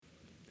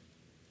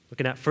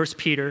Looking at 1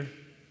 Peter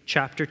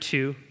chapter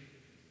 2,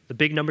 the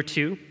big number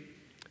 2,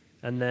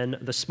 and then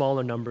the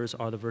smaller numbers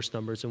are the verse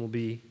numbers, and we'll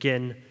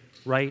begin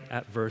right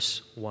at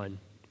verse 1.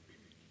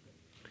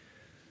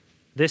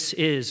 This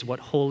is what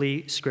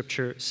Holy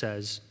Scripture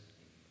says.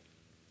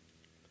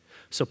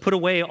 So put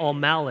away all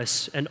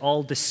malice and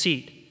all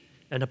deceit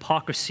and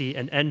hypocrisy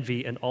and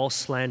envy and all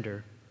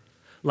slander.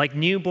 Like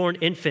newborn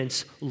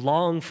infants,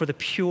 long for the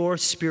pure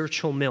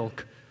spiritual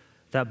milk,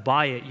 that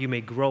by it you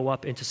may grow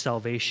up into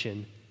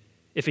salvation,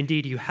 if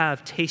indeed you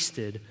have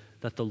tasted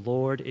that the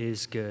Lord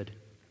is good.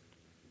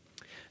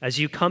 As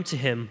you come to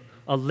him,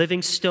 a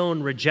living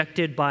stone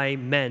rejected by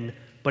men,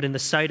 but in the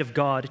sight of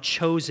God,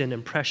 chosen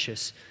and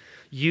precious,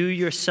 you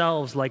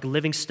yourselves, like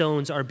living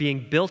stones, are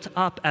being built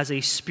up as a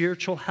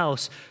spiritual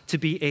house to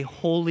be a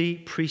holy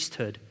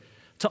priesthood,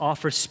 to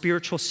offer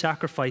spiritual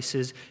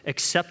sacrifices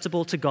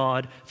acceptable to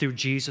God through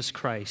Jesus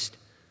Christ.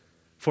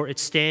 For it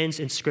stands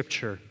in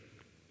Scripture,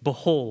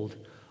 "Behold,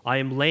 I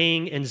am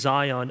laying in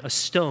Zion a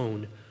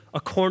stone, a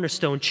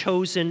cornerstone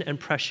chosen and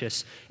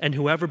precious, and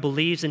whoever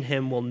believes in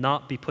him will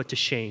not be put to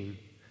shame."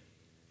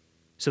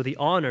 So the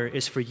honor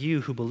is for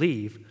you who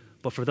believe,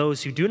 but for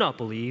those who do not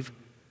believe,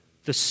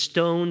 the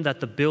stone that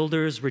the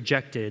builders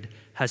rejected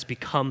has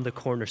become the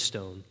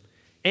cornerstone,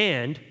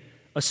 and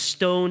a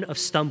stone of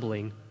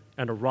stumbling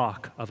and a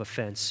rock of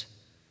offense.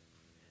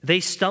 They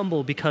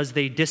stumble because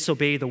they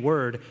disobey the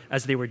word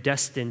as they were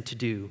destined to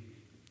do.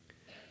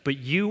 But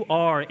you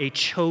are a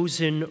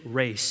chosen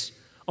race,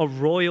 a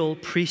royal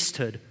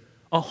priesthood,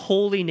 a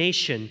holy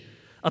nation,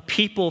 a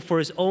people for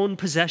his own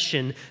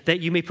possession,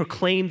 that you may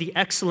proclaim the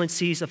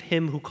excellencies of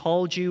him who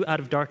called you out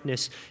of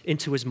darkness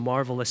into his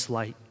marvelous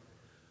light.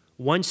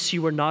 Once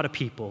you were not a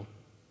people,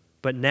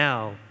 but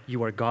now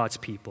you are God's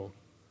people.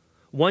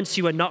 Once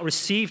you had not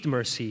received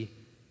mercy,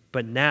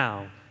 but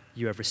now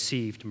you have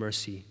received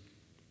mercy.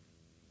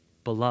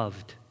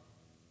 Beloved,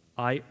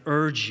 I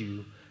urge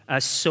you,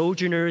 as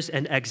sojourners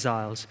and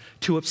exiles,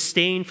 to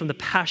abstain from the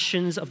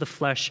passions of the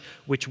flesh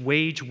which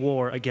wage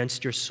war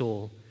against your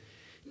soul.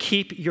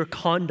 Keep your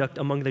conduct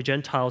among the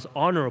Gentiles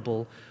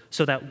honorable,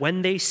 so that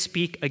when they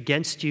speak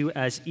against you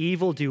as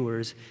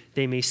evildoers,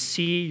 they may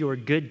see your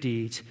good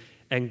deeds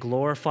and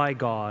glorify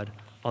God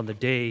on the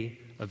day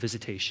of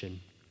visitation.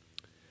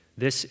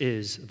 This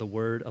is the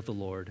word of the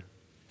Lord.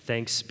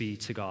 Thanks be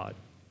to God.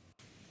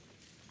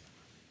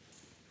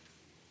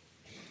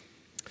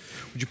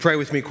 Would you pray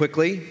with me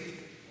quickly?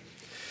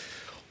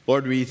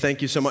 Lord, we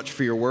thank you so much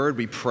for your word.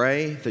 We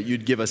pray that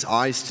you'd give us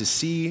eyes to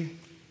see,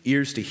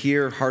 ears to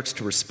hear, hearts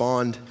to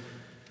respond,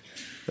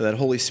 and that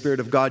Holy Spirit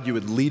of God, you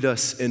would lead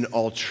us in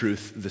all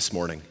truth this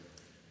morning.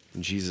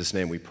 In Jesus'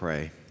 name we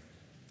pray.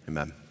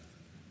 Amen.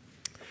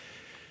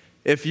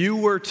 If you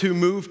were to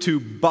move to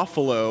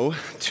Buffalo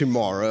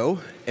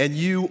tomorrow and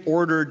you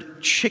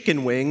ordered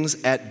chicken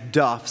wings at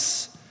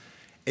Duff's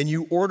and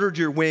you ordered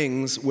your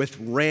wings with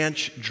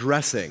ranch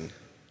dressing,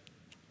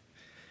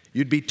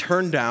 you'd be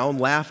turned down,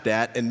 laughed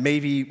at, and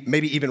maybe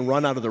even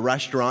run out of the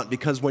restaurant,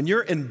 because when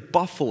you're in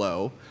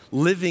Buffalo,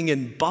 living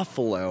in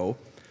Buffalo,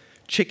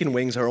 chicken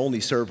wings are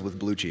only served with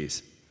blue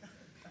cheese.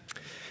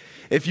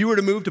 If you were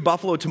to move to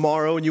Buffalo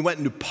tomorrow and you went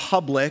into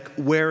public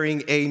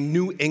wearing a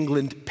New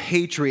England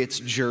Patriots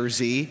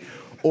jersey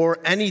or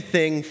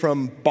anything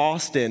from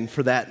Boston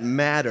for that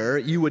matter,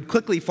 you would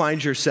quickly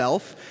find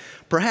yourself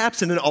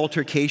perhaps in an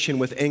altercation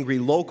with angry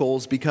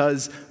locals,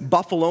 because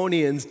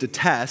Buffalonians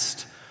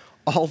detest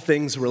all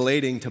things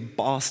relating to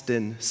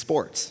Boston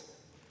sports.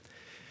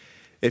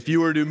 If you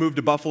were to move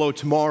to Buffalo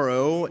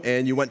tomorrow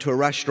and you went to a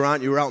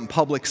restaurant, you were out in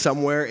public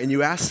somewhere, and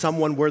you asked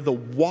someone where the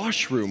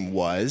washroom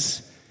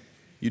was,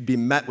 you'd be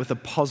met with a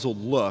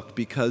puzzled look,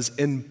 because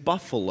in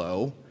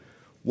Buffalo,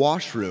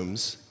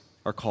 washrooms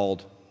are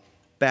called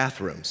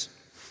bathrooms.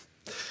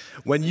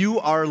 When you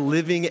are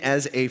living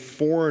as a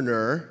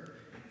foreigner,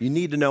 you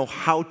need to know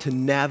how to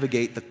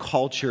navigate the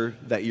culture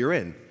that you're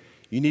in.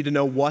 You need to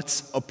know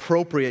what's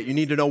appropriate. You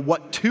need to know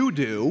what to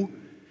do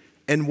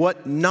and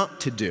what not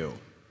to do.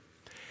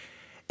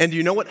 And do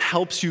you know what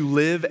helps you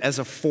live as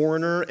a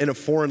foreigner in a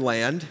foreign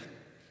land?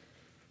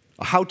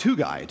 A how-to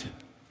guide,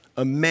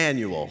 a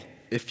manual,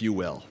 if you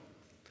will.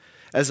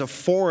 As a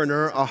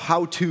foreigner, a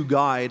how-to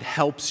guide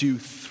helps you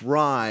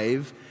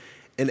thrive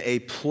in a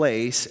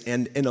place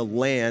and in a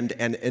land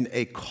and in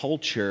a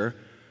culture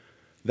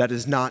that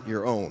is not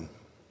your own.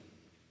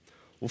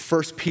 Well,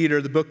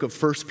 the book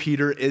of 1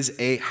 Peter is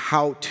a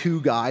how-to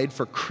guide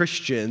for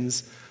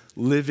Christians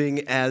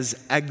living as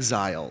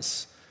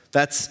exiles.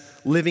 That's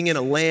living in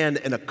a land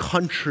and a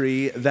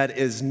country that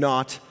is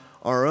not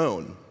our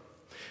own.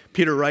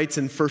 Peter writes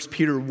in 1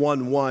 Peter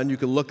 1:1, you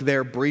can look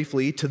there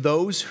briefly, to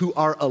those who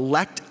are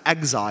elect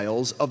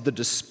exiles of the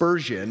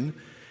dispersion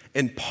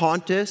in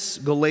Pontus,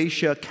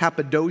 Galatia,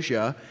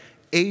 Cappadocia,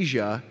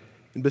 Asia,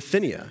 and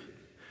Bithynia.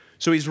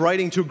 So he's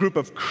writing to a group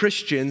of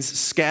Christians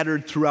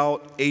scattered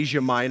throughout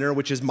Asia Minor,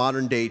 which is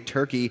modern-day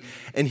Turkey,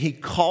 and he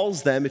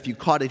calls them, if you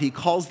caught it, he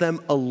calls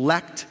them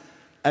elect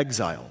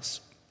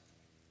exiles.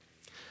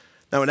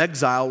 Now, an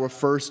exile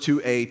refers to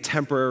a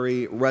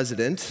temporary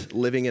resident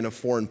living in a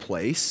foreign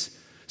place.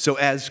 So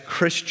as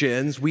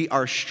Christians, we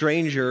are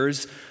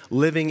strangers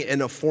living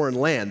in a foreign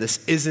land.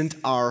 This isn't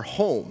our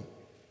home.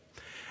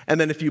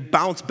 And then if you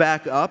bounce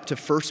back up to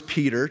 1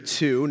 Peter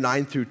 2,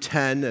 9 through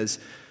 10, as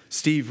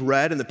Steve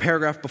read in the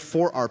paragraph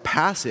before our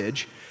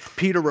passage,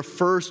 Peter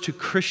refers to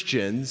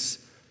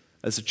Christians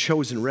as a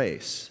chosen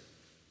race,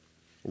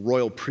 a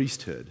royal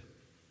priesthood,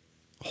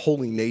 a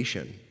holy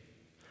nation,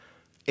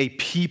 a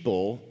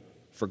people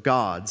for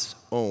God's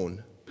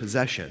own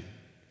possession.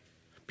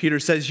 Peter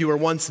says you were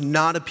once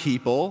not a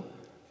people,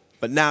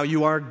 but now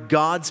you are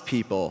God's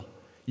people.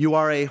 You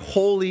are a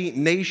holy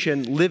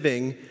nation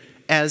living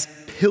as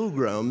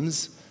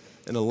pilgrims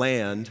in a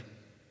land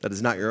that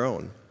is not your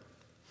own.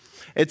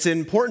 It's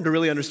important to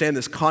really understand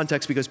this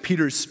context because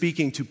Peter is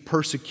speaking to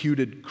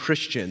persecuted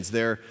Christians.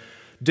 They're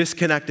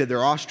disconnected,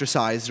 they're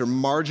ostracized, they're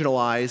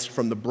marginalized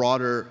from the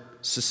broader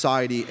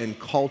society and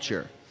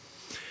culture.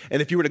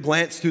 And if you were to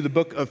glance through the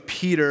book of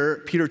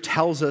Peter, Peter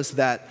tells us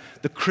that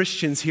the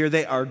Christians here,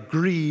 they are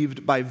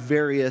grieved by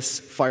various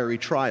fiery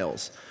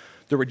trials.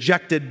 They're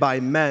rejected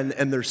by men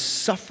and they're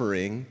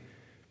suffering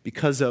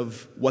because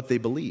of what they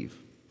believe.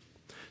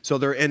 So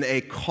they're in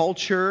a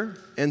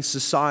culture and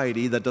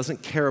society that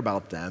doesn't care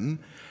about them,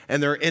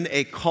 and they're in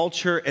a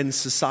culture and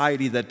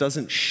society that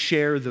doesn't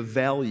share the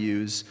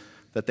values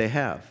that they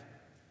have.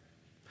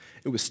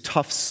 It was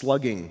tough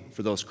slugging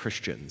for those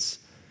Christians.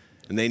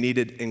 And they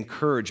needed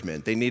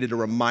encouragement. They needed a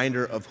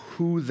reminder of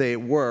who they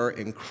were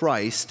in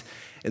Christ,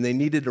 and they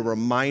needed a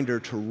reminder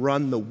to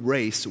run the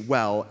race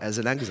well as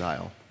an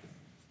exile.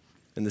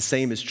 And the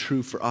same is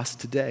true for us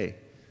today.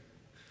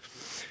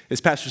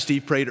 As Pastor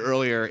Steve prayed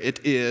earlier, it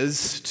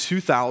is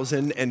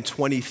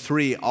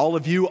 2023. All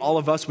of you, all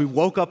of us, we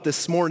woke up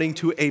this morning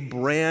to a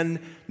brand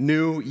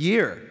new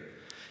year.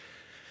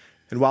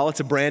 And while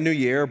it's a brand new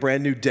year, a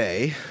brand new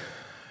day,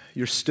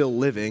 you're still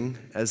living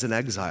as an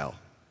exile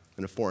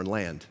in a foreign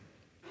land.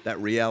 That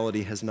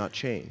reality has not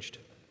changed.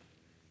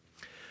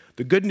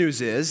 The good news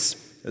is,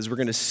 as we're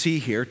going to see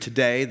here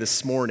today,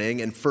 this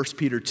morning, in 1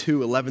 Peter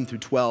 2, 11 through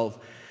 12,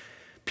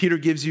 Peter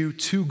gives you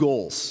two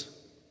goals,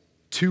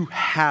 two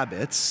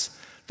habits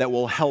that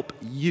will help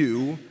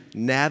you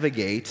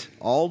navigate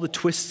all the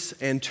twists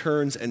and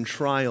turns and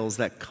trials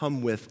that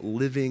come with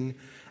living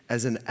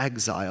as an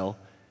exile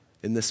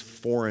in this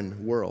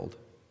foreign world.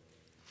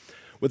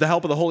 With the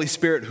help of the Holy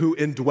Spirit who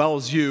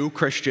indwells you,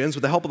 Christians,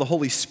 with the help of the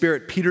Holy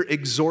Spirit, Peter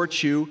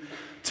exhorts you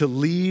to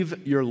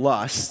leave your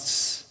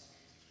lusts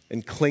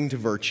and cling to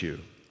virtue.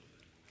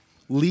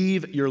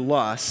 Leave your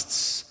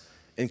lusts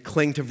and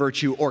cling to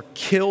virtue, or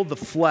kill the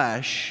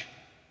flesh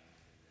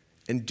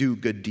and do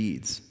good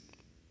deeds.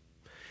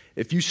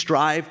 If you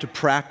strive to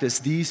practice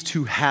these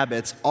two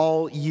habits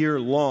all year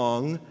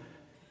long,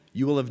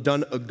 you will have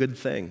done a good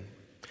thing.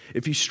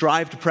 If you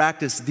strive to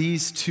practice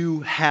these two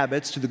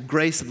habits to the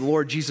grace of the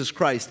Lord Jesus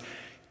Christ,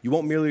 you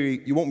won't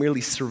merely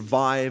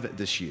survive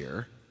this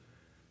year,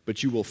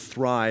 but you will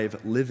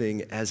thrive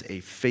living as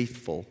a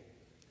faithful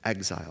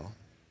exile.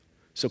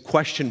 So,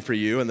 question for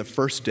you on the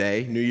first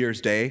day, New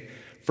Year's Day,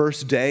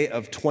 first day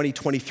of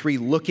 2023,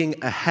 looking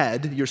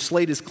ahead, your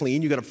slate is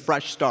clean, you got a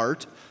fresh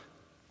start.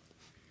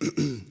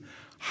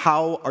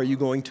 How are you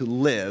going to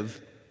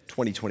live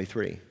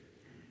 2023?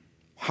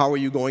 How are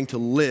you going to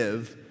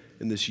live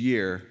in this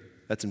year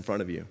that's in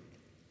front of you?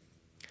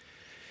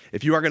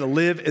 If you are going to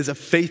live as a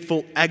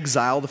faithful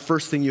exile, the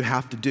first thing you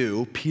have to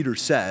do, Peter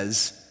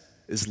says,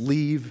 is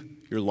leave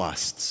your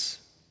lusts.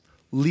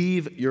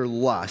 Leave your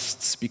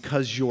lusts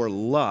because your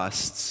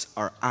lusts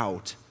are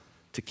out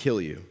to kill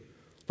you.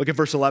 Look at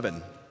verse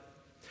 11.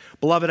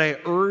 Beloved, I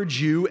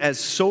urge you as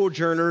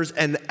sojourners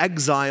and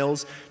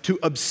exiles to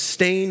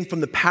abstain from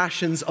the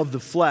passions of the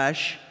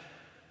flesh,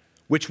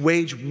 which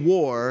wage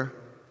war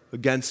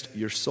against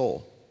your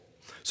soul.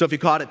 So if you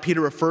caught it,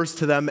 Peter refers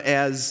to them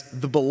as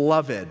the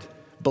beloved.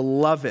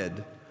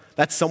 Beloved.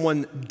 That's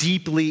someone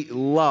deeply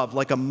loved,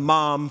 like a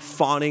mom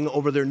fawning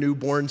over their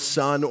newborn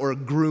son or a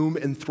groom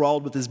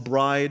enthralled with his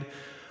bride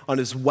on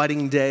his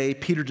wedding day.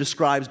 Peter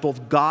describes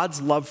both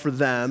God's love for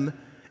them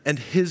and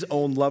his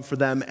own love for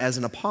them as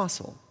an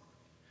apostle.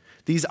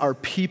 These are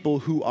people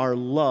who are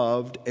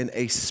loved in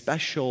a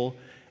special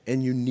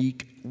and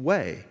unique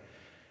way.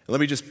 Let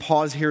me just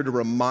pause here to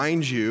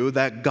remind you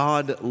that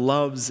God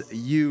loves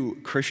you,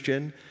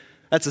 Christian.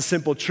 That's a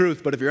simple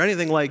truth, but if you're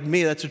anything like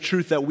me, that's a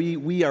truth that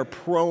we are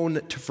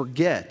prone to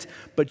forget.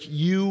 But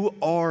you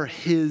are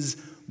his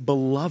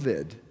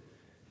beloved.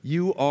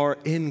 You are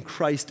in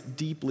Christ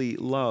deeply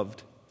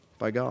loved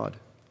by God.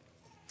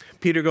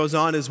 Peter goes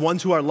on, as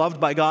ones who are loved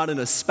by God in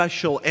a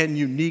special and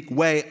unique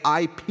way,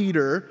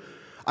 Peter,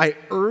 I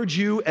urge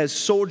you as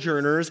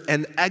sojourners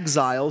and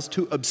exiles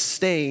to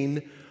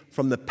abstain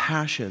from the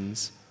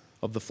passions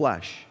of the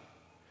flesh.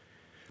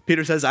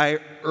 Peter says, I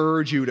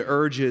urge you. To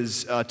urge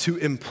is to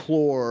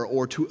implore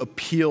or to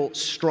appeal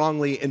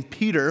strongly. And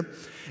Peter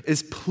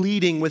is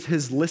pleading with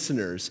his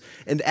listeners.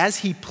 And as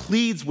he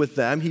pleads with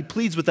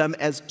them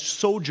as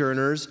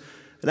sojourners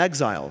and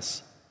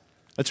exiles.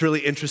 That's really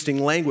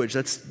interesting language.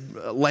 That's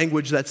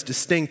language that's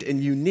distinct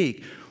and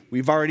unique.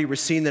 we've already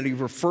seen that he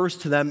refers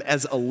to them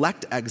as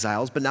elect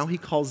exiles, but now he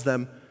calls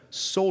them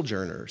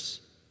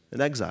sojourners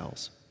and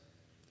exiles.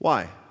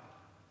 Why?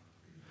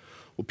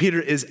 Well,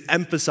 Peter is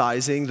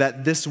emphasizing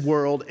that this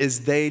world,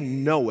 as they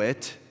know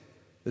it,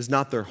 is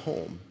not their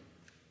home.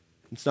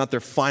 It's not their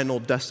final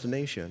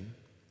destination.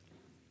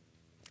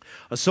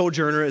 A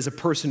sojourner is a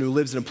person who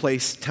lives in a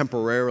place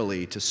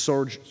temporarily. To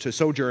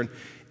sojourn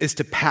is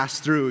to pass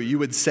through. You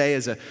would say,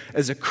 as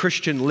a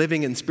Christian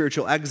living in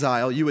spiritual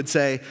exile, you would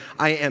say,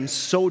 I am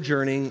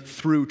sojourning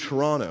through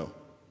Toronto.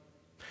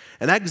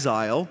 An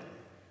exile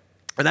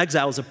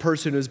is a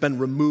person who has been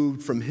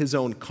removed from his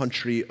own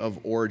country of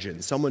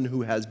origin, someone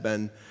who has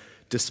been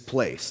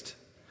displaced.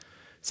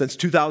 Since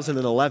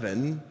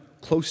 2011,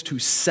 close to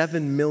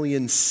 7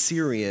 million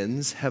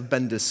Syrians have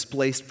been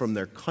displaced from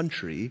their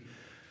country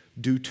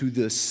due to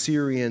the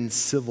Syrian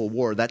civil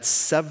war. That's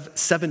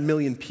 7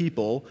 million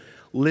people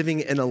living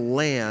in a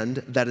land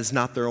that is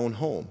not their own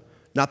home,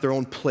 not their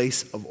own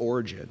place of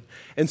origin.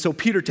 And so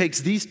Peter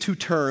takes these two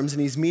terms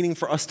and he's meaning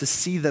for us to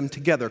see them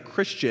together.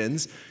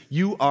 Christians,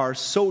 you are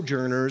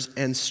sojourners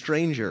and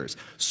strangers.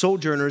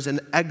 Sojourners and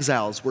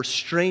exiles. We're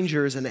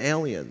strangers and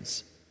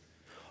aliens.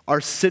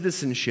 Our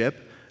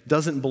citizenship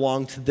doesn't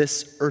belong to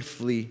this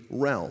earthly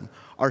realm.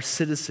 Our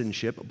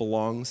citizenship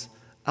belongs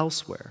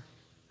elsewhere.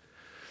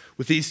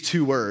 With these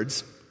two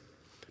words,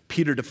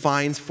 Peter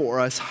defines for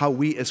us how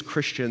we as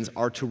Christians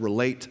are to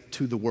relate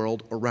to the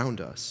world around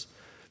us.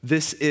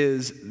 This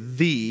is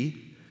the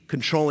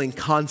controlling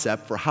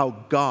concept for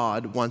how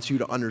God wants you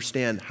to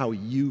understand how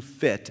you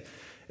fit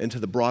into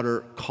the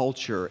broader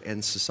culture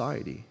and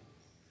society.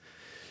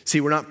 See,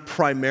 we're not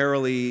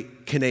primarily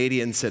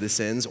Canadian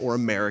citizens or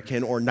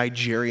American or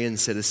Nigerian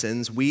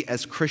citizens. We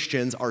as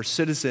Christians are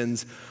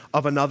citizens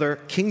of another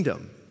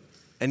kingdom,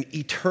 an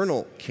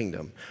eternal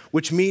kingdom,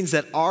 which means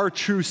that our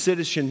true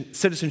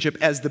citizenship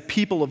as the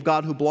people of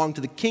God who belong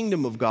to the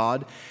kingdom of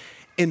God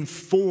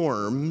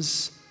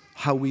informs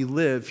how we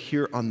live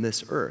here on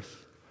this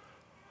earth.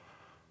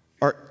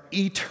 Our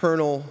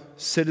eternal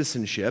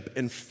citizenship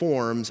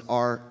informs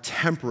our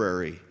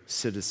temporary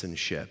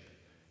citizenship.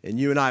 And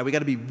you and I, we got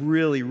to be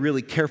really,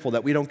 really careful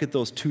that we don't get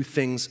those two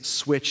things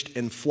switched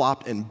and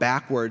flopped and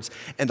backwards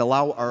and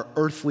allow our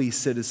earthly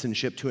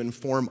citizenship to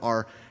inform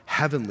our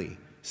heavenly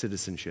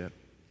citizenship.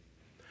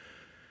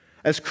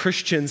 As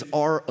Christians,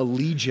 our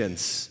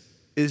allegiance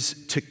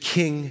is to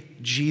King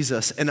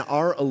Jesus, and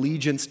our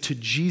allegiance to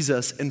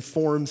Jesus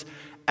informs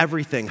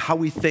everything, how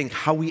we think,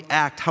 how we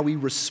act, how we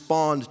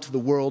respond to the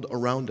world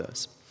around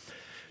us.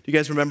 Do you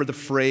guys remember the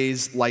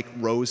phrase, like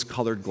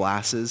rose-colored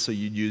glasses? So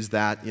you'd use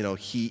that,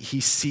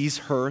 he sees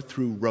her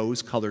through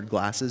rose-colored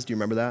glasses. Do you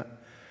remember that?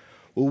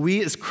 Well,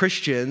 we as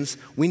Christians,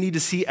 we need to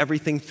see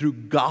everything through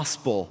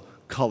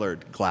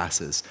gospel-colored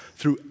glasses,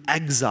 through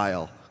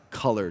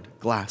exile-colored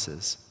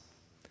glasses,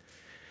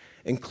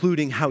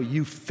 including how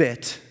you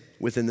fit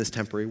within this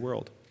temporary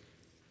world.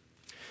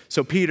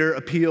 So Peter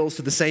appeals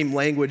to the same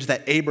language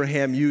that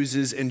Abraham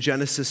uses in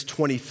Genesis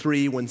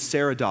 23 when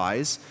Sarah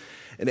dies,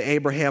 and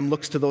Abraham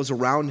looks to those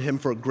around him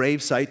for a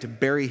gravesite to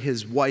bury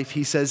his wife.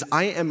 He says,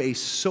 I am a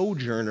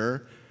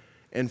sojourner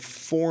and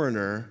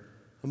foreigner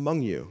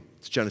among you.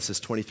 It's Genesis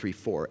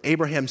 23:4.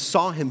 Abraham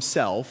saw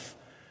himself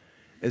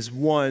as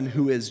one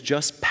who is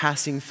just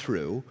passing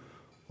through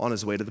on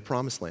his way to the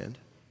promised land.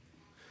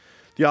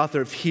 The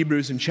author of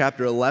Hebrews in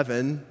chapter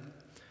 11,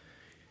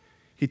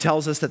 he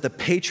tells us that the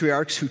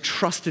patriarchs who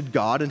trusted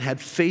God and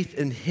had faith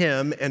in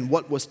him and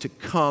what was to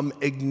come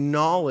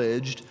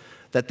acknowledged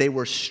that they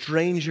were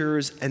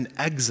strangers and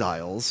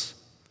exiles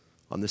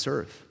on this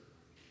earth.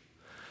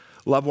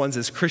 Loved ones,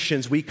 as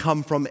Christians, we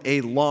come from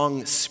a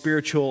long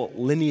spiritual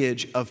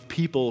lineage of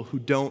people who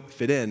don't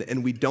fit in,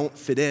 and we don't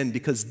fit in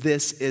because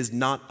this is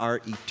not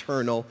our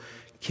eternal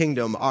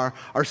kingdom. Our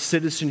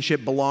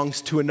citizenship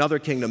belongs to another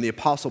kingdom. The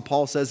Apostle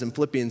Paul says in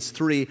Philippians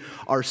 3,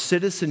 our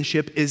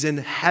citizenship is in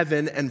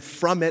heaven, and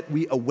from it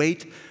we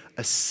await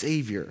a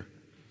Savior,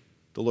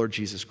 the Lord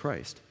Jesus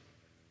Christ.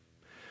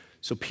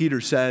 So Peter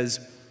says,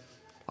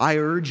 I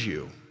urge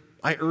you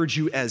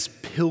as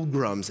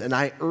pilgrims, and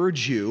I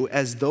urge you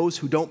as those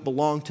who don't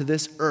belong to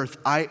this earth,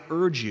 I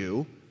urge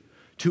you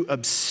to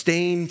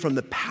abstain from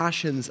the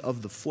passions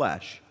of the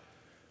flesh,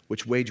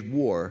 which wage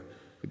war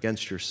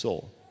against your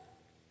soul.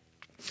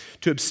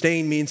 To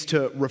abstain means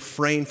to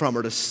refrain from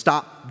or to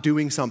stop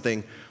doing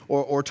something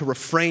or to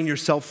refrain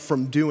yourself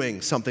from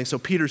doing something. So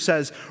Peter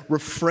says,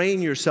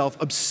 refrain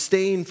yourself,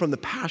 abstain from the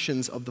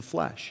passions of the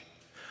flesh.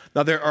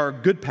 Now there are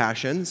good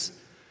passions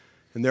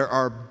and there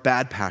are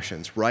bad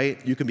passions,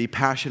 right? You can be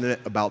passionate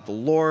about the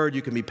Lord.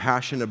 You can be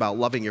passionate about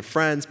loving your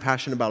friends,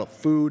 passionate about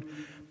food,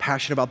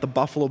 passionate about the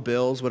Buffalo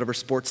Bills, whatever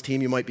sports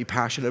team you might be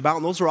passionate about.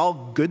 And those are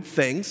all good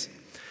things.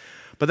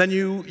 But then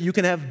you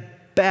can have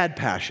bad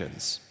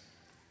passions.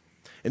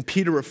 And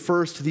Peter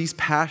refers to these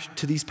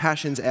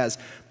passions as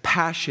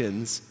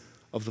passions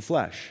of the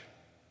flesh.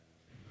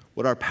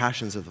 What are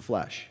passions of the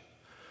flesh?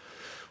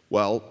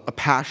 Well, a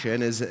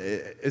passion is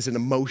an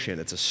emotion.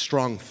 It's a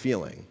strong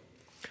feeling.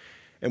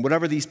 And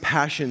whatever these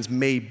passions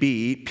may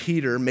be,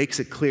 Peter makes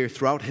it clear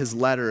throughout his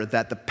letter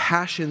that the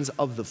passions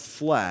of the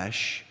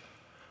flesh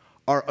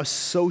are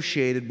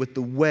associated with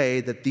the way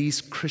that these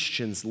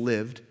Christians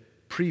lived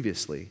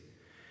previously.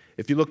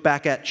 If you look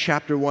back at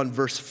chapter 1,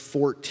 verse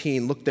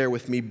 14, look there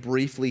with me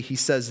briefly. He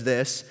says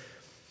this,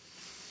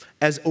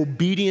 "As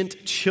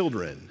obedient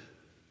children,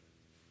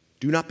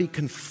 do not be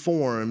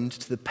conformed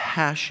to the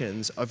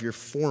passions of your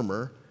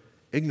former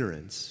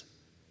ignorance."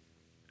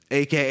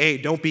 AKA,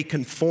 don't be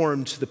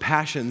conformed to the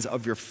passions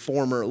of your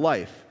former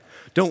life.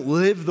 Don't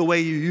live the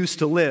way you used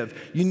to live.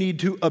 You need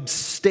to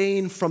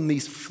abstain from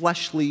these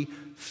fleshly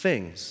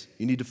things.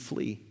 You need to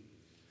flee.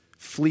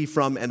 Flee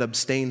from and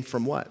abstain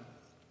from what?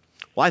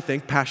 Well, I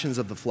think passions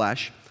of the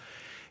flesh,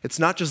 it's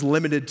not just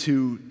limited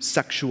to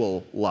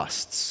sexual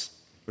lusts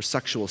or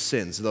sexual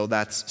sins, though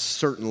that's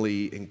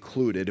certainly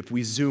included. If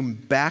we zoom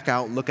back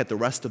out and look at the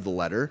rest of the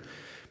letter,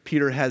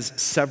 Peter has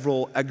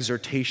several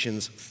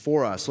exhortations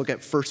for us. Look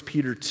at 1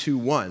 Peter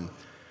 2:1.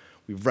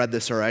 We've read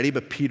this already,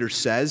 but Peter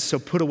says, "So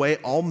put away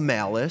all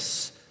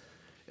malice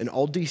and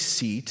all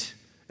deceit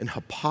and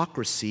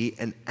hypocrisy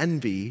and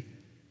envy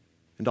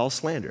and all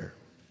slander."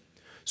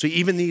 So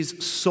even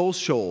these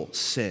social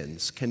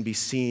sins can be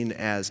seen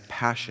as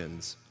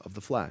passions of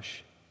the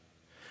flesh.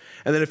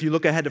 And then if you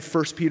look ahead to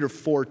 1 Peter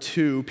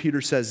 4:2,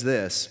 Peter says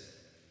this,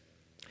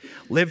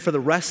 "Live for the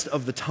rest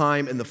of the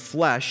time in the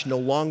flesh, no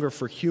longer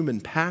for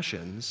human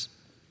passions,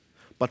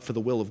 but for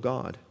the will of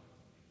God.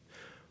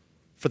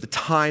 For the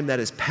time that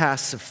is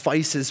past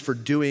suffices for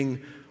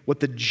doing what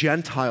the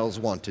Gentiles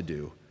want to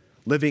do,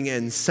 living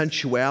in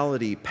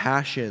sensuality,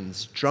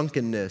 passions,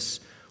 drunkenness,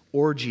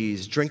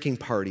 orgies, drinking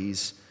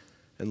parties,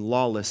 and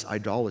lawless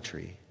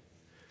idolatry."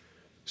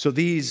 So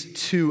these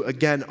two,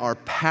 again, are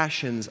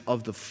passions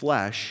of the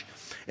flesh,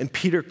 and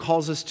Peter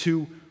calls us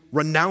to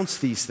renounce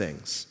these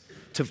things.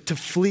 To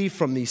flee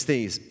from these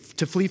things,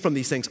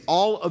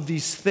 all of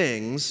these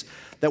things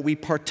that we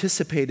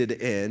participated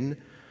in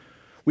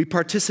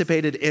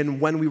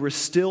when we were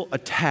still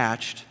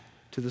attached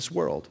to this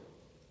world.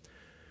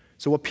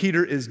 So what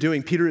Peter is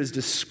doing, Peter is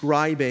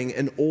describing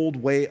an old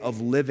way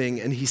of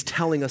living, and he's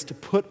telling us to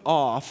put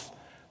off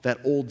that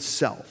old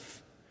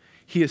self.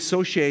 He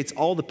associates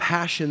all the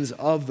passions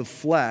of the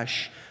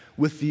flesh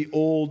with the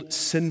old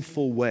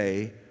sinful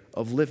way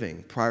of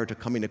living prior to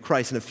coming to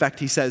Christ. And in fact,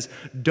 he says,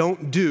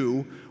 don't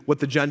do what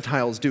the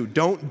Gentiles do.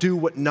 Don't do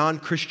what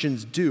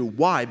non-Christians do.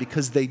 Why?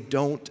 Because they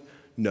don't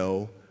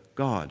know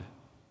God.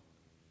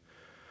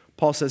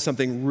 Paul says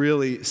something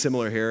really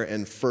similar here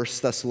in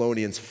 1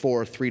 Thessalonians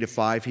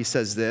 4:3-5. He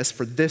says this,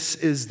 "For this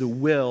is the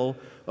will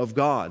of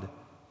God,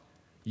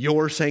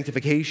 your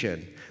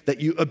sanctification,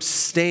 that you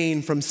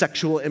abstain from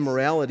sexual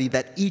immorality,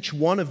 that each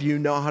one of you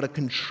know how to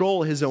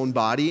control his own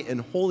body in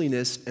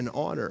holiness and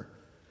honor,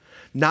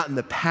 not in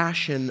the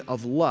passion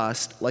of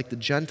lust like the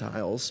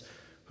Gentiles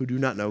who do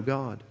not know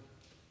God."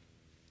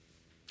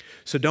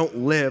 So don't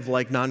live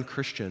like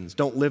non-Christians.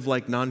 Don't live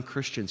like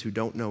non-Christians who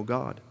don't know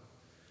God.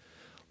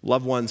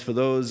 Loved ones, for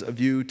those of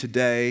you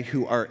today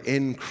who are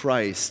in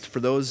Christ, for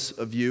those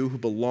of you who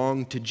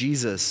belong to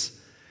Jesus,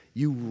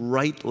 you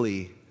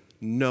rightly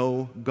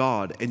know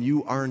God and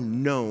you are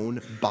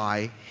known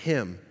by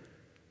Him.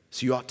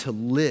 So you ought to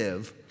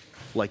live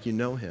like you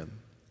know Him.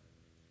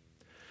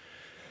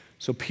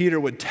 So Peter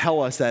would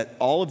tell us that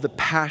all of the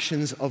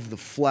passions of the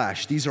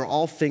flesh, these are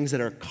all things that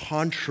are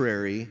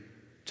contrary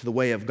to the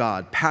way of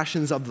God.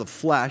 Passions of the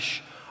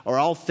flesh are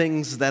all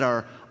things that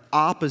are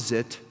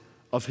opposite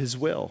of His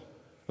will.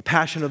 A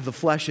passion of the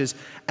flesh is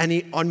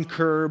any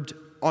uncurbed,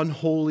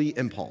 unholy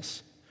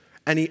impulse,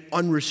 any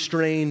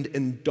unrestrained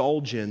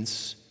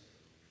indulgence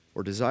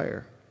or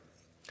desire.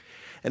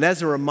 And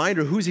as a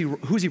reminder, who's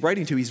he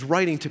writing to? He's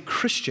writing to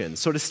Christians.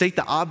 So to state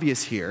the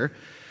obvious here,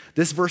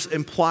 this verse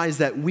implies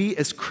that we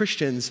as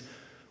Christians,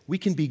 we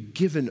can be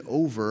given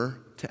over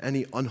to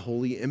any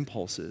unholy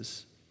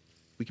impulses.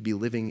 We could be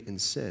living in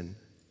sin.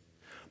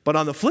 But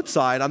on the flip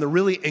side, on the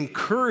really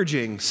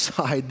encouraging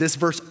side, this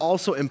verse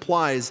also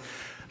implies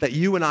that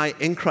you and I,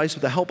 in Christ,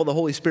 with the help of the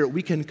Holy Spirit,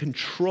 we can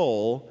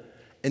control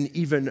and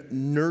even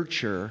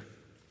nurture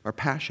our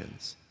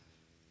passions.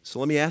 So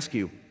let me ask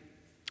you,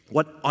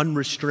 what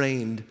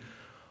unrestrained,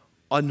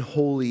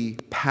 unholy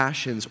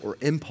passions or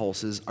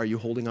impulses are you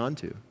holding on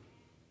to?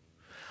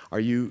 Are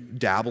you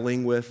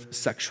dabbling with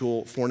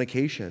sexual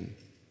fornication?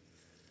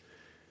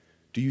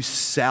 Do you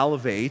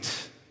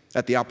salivate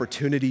at the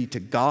opportunity to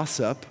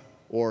gossip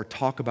or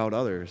talk about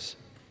others?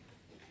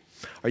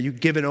 Are you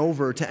given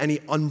over to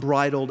any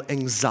unbridled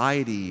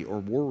anxiety or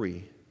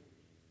worry?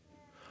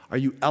 Are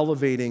you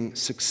elevating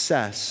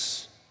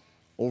success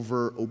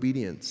over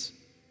obedience?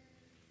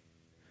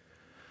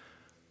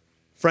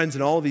 Friends,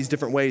 in all of these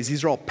different ways,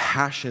 these are all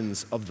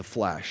passions of the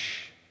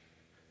flesh.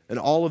 And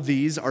all of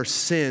these are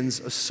sins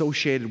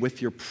associated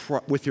with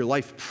your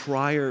life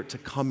prior to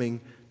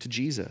coming to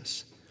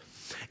Jesus.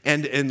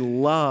 And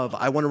in love,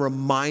 I want to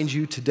remind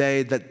you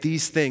today that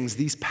these things,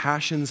 these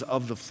passions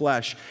of the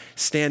flesh,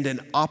 stand in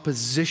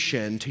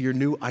opposition to your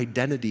new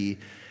identity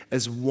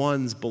as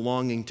ones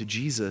belonging to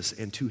Jesus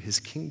and to His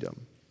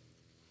kingdom.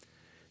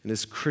 And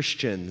as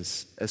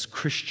Christians, as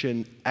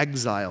Christian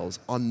exiles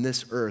on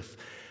this earth,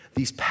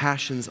 these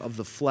passions of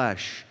the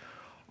flesh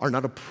are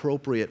not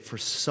appropriate for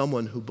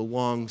someone who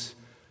belongs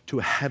to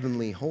a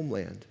heavenly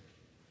homeland.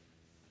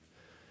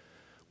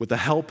 With the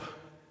help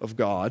of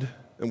God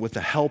and with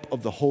the help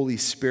of the Holy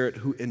Spirit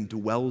who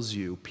indwells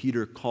you,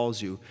 Peter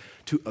calls you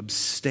to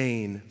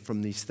abstain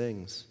from these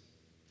things.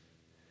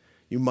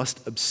 You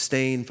must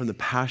abstain from the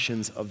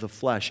passions of the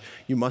flesh.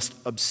 You must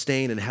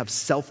abstain and have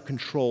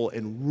self-control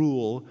and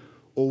rule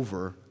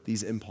over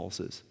these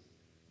impulses.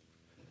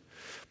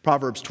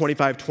 Proverbs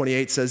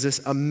 25:28 says this,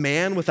 "A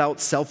man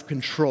without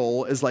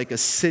self-control is like a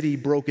city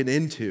broken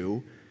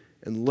into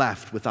and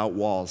left without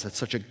walls." That's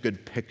such a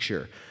good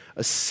picture.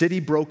 A city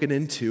broken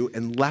into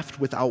and left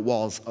without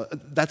walls.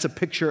 That's a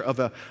picture of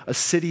a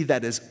city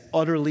that is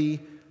utterly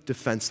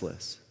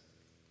defenseless.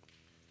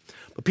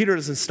 But Peter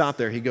doesn't stop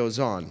there. He goes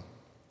on.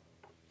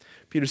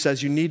 Peter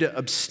says you need to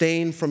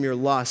abstain from your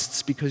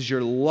lusts because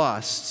your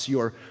lusts,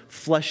 your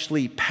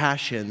fleshly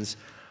passions,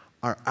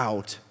 are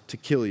out to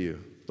kill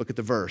you. Look at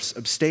the verse.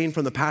 "Abstain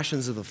from the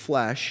passions of the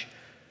flesh,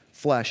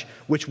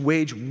 which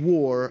wage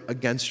war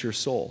against your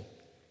soul."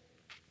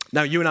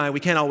 Now, you and I, we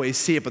can't always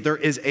see it, but there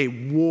is a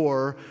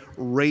war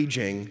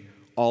raging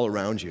all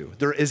around you.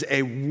 There is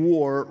a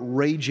war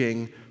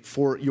raging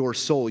for your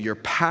soul. Your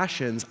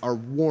passions are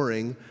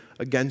warring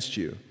against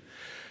you.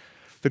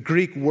 The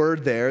Greek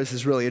word there, this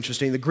is really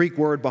interesting, the Greek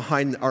word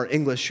behind our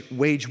English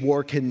wage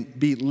war can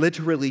be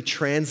literally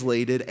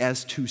translated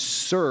as to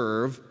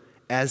serve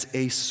as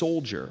a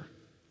soldier.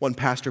 One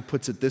pastor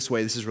puts it this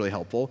way, this is really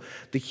helpful.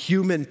 The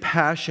human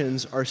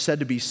passions are said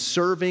to be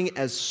serving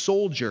as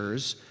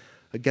soldiers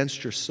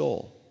against your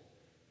soul.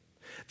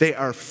 They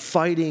are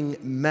fighting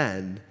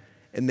men,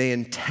 and they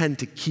intend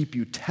to keep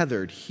you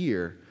tethered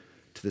here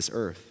to this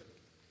earth.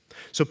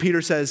 So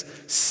Peter says,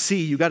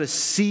 you got to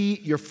see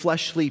your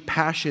fleshly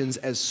passions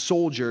as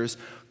soldiers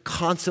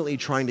constantly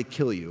trying to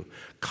kill you,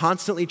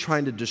 constantly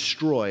trying to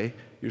destroy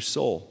your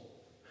soul.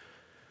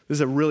 This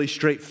is a really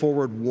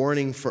straightforward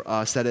warning for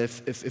us that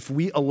if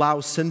we allow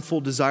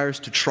sinful desires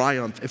to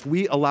triumph, if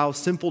we allow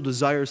sinful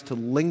desires to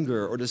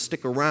linger or to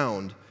stick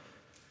around,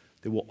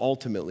 they will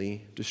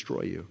ultimately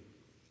destroy you.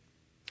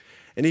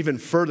 And even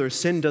further,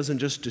 sin doesn't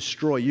just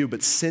destroy you,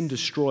 but sin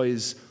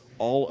destroys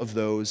all of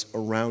those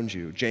around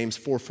you. James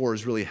 4:4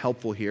 is really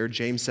helpful here.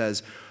 James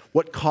says,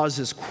 "What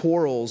causes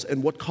quarrels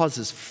and what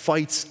causes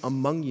fights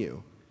among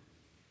you?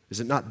 Is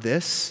it not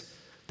this,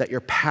 that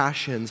your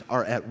passions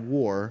are at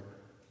war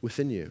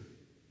within you?"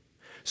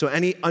 So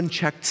any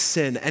unchecked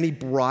sin, any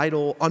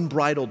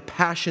unbridled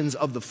passions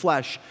of the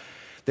flesh,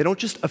 they don't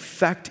just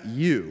affect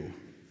you.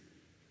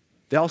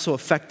 They also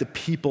affect the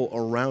people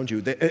around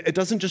you. It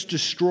doesn't just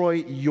destroy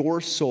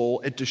your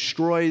soul, it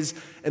destroys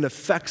and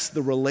affects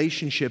the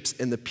relationships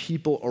and the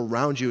people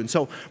around you. And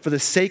so for the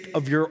sake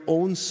of your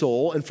own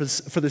soul and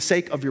for the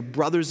sake of your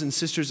brothers and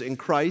sisters in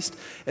Christ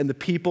and the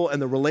people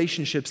and the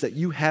relationships that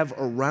you have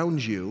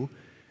around you,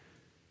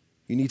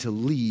 you need to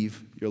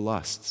leave your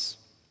lusts.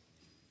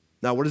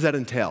 Now, what does that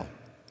entail?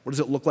 What does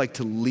it look like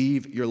to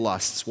leave your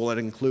lusts? Well, it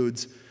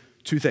includes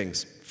two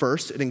things.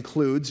 First, it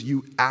includes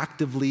you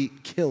actively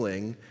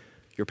killing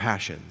your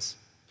passions.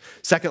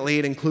 Secondly,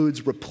 it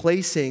includes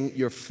replacing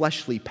your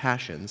fleshly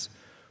passions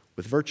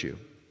with virtue.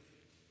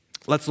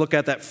 Let's look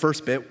at that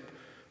first bit,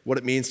 what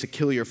it means to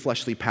kill your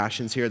fleshly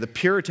passions here. The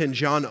Puritan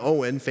John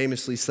Owen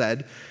famously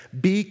said,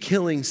 "Be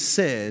killing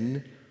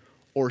sin,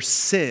 or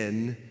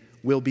sin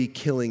will be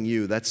killing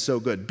you." That's so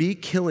good. Be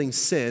killing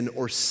sin,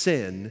 or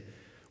sin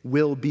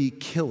will be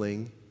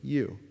killing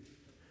you.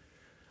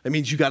 That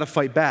means you got to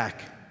fight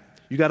back.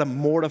 You got to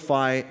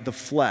mortify the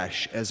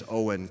flesh, as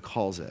Owen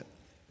calls it.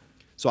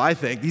 So I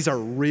think these are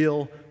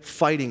real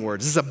fighting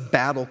words. This is a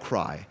battle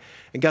cry.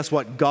 And guess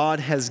what? God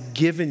has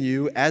given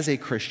you, as a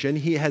Christian,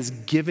 He has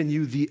given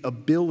you the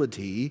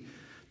ability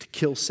to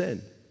kill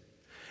sin.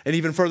 And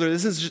even further,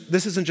 this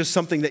isn't just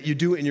something that you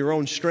do in your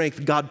own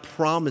strength. God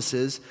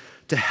promises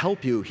to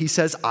help you. He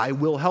says, "I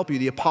will help you."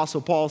 The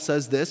Apostle Paul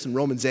says this in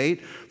Romans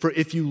 8, "For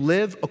if you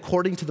live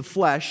according to the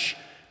flesh,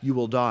 you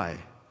will die.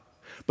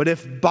 But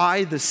if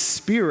by the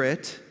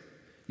Spirit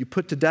you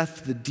put to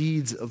death the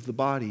deeds of the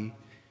body,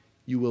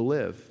 you will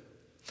live."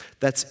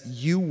 That's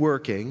you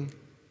working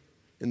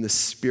and the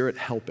Spirit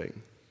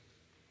helping.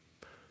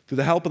 Through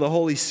the help of the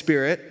Holy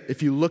Spirit,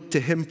 if you look to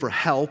Him for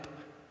help,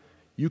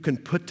 you can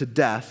put to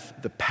death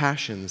the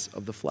passions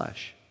of the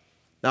flesh.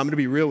 Now, I'm going to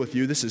be real with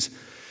you. This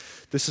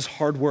is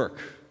hard work.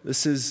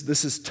 This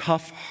is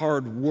tough,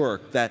 hard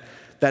work that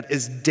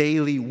is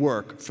daily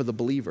work for the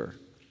believer.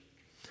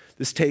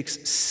 This takes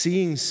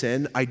seeing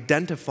sin,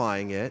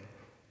 identifying it,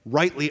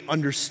 rightly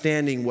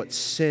understanding what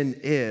sin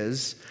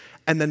is,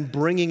 and then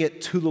bringing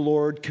it to the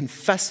Lord,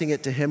 confessing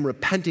it to Him,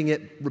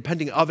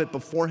 repenting of it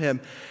before Him,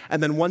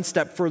 and then one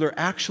step further,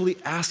 actually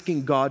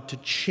asking God to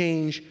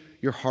change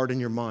your heart and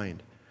your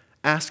mind,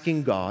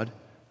 asking God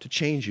to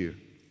change you.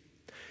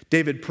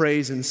 David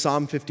prays in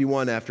Psalm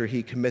 51 after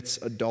he commits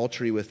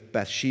adultery with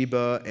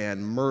Bathsheba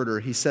and murder.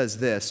 He says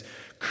this,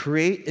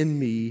 "Create in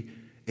me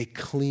a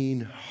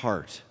clean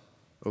heart,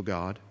 O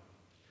God,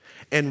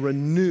 and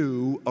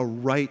renew a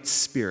right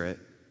spirit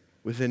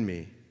within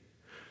me.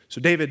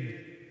 So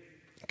David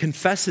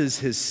confesses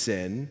his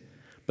sin,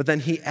 but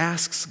then he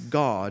asks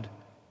God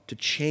to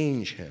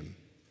change him.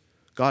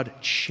 God,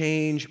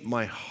 change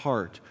my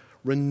heart,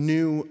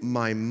 renew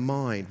my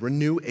mind,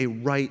 renew a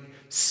right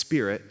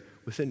spirit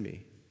within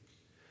me.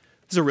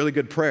 This is a really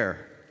good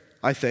prayer,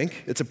 I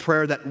think. It's a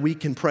prayer that we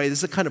can pray.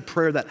 This is the kind of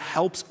prayer that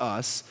helps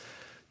us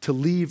to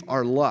leave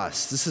our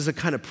lusts. This is a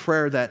kind of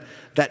prayer that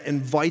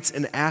invites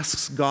and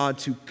asks God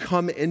to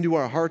come into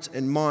our hearts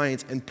and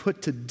minds and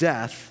put to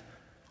death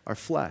our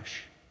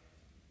flesh.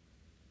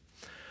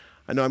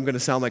 I know I'm going to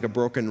sound like a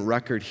broken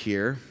record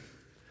here.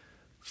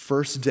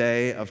 First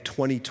day of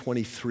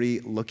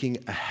 2023,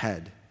 looking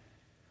ahead.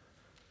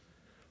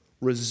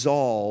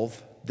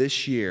 Resolve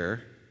this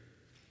year,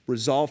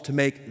 resolve to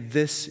make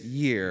this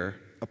year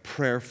a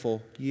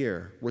prayerful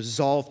year.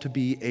 Resolve to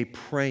be a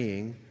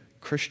praying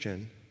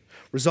Christian.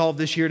 Resolve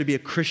this year to be a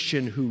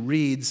Christian who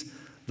reads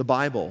the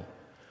Bible.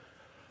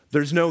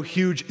 There's no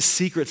huge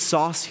secret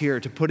sauce here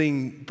to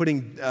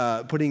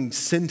putting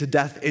sin to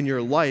death in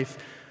your life.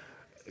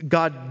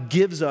 God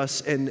gives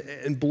us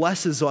and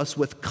blesses us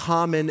with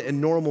common and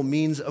normal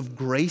means of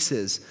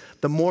graces.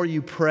 The more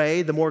you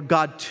pray, the more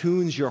God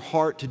tunes your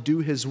heart to do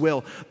his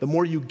will. The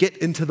more you get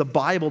into the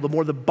Bible, the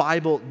more the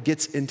Bible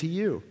gets into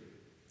you.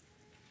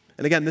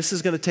 And again, this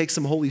is going to take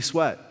some holy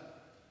sweat,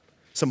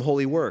 some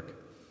holy work.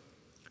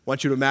 I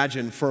want you to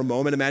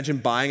imagine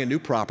buying a new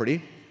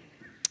property,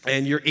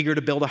 and you're eager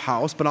to build a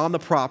house, but on the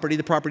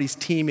property's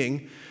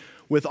teeming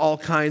with all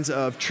kinds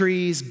of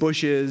trees,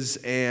 bushes,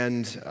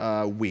 and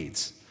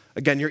weeds.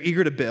 Again, you're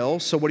eager to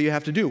build, so what do you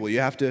have to do? Well, you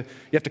have to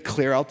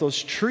clear out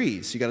those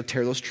trees. You got to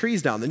tear those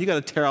trees down. Then you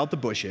got to tear out the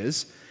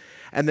bushes,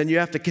 and then you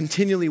have to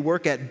continually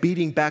work at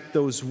beating back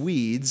those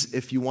weeds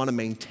if you want to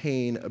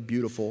maintain a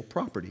beautiful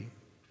property.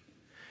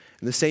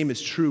 And the same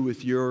is true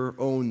with your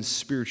own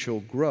spiritual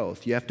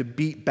growth. You have to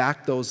beat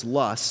back those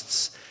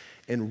lusts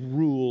and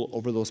rule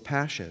over those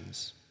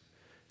passions.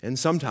 And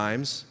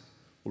sometimes,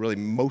 really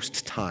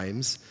most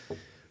times,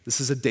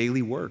 this is a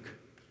daily work.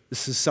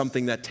 This is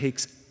something that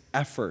takes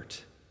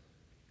effort.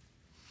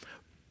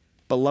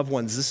 But loved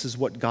ones, this is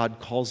what God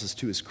calls us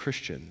to as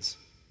Christians.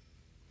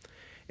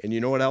 And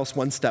you know what else?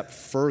 One step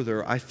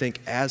further, I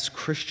think as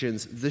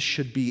Christians, this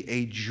should be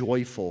a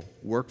joyful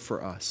work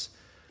for us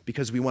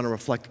because we want to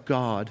reflect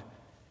God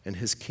and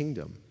his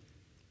kingdom.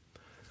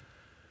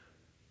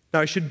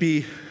 Now, I should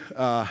be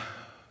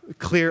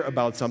clear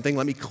about something.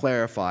 Let me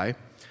clarify.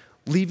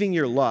 Leaving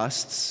your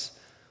lusts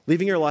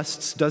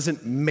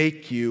doesn't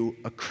make you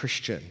a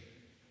Christian.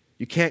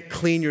 You can't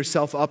clean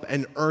yourself up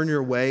and earn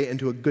your way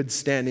into a good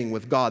standing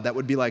with God. That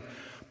would be like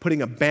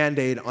putting a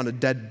Band-Aid on a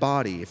dead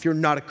body. If you're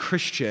not a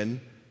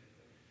Christian,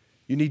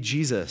 you need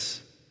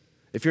Jesus.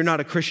 If you're not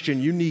a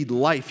Christian, you need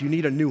life. You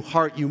need a new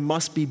heart. You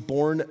must be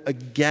born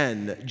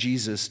again,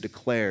 Jesus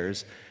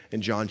declares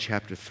in John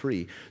chapter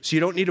 3. So you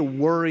don't need to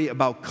worry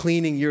about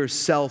cleaning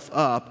yourself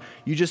up.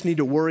 You just need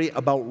to worry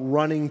about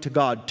running to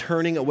God,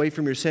 turning away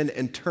from your sin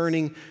and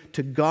turning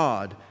to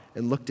God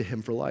and look to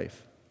him for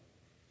life.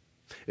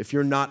 If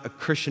you're not a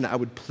Christian, I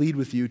would plead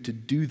with you to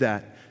do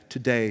that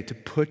today, to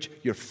put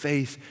your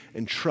faith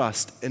and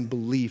trust and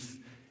belief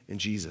in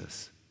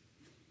Jesus,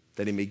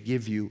 that he may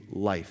give you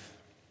life.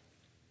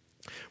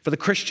 For the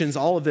Christians,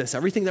 all of this,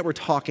 everything that we're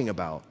talking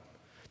about,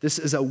 this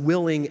is a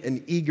willing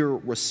and eager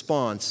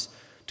response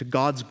to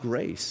God's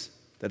grace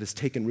that has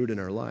taken root in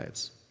our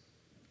lives.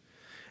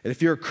 And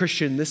if you're a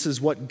Christian, this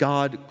is what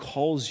God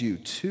calls you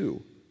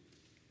to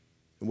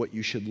and what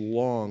you should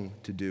long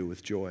to do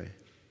with joy.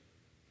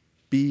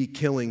 Be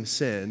killing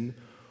sin,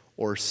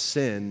 or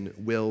sin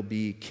will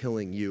be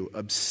killing you.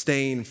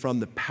 Abstain from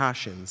the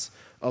passions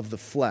of the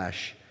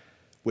flesh,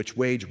 which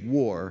wage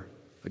war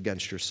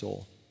against your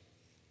soul.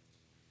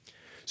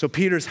 So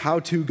Peter's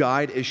how-to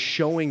guide is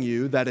showing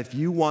you that if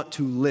you want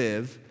to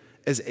live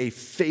as a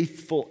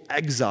faithful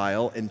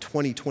exile in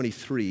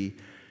 2023,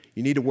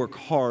 you need to work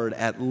hard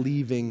at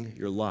leaving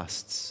your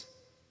lusts.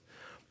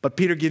 But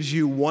Peter gives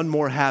you one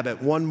more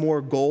habit, one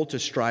more goal to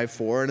strive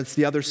for, and it's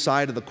the other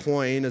side of the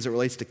coin as it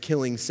relates to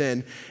killing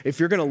sin.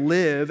 If you're going to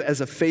live as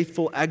a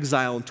faithful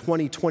exile in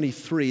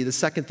 2023, the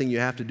second thing you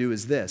have to do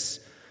is this: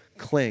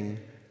 cling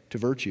to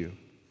virtue.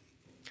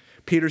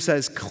 Peter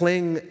says,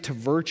 cling to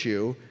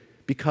virtue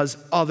because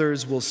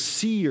others will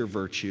see your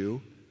virtue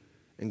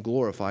and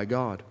glorify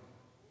God.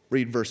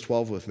 Read verse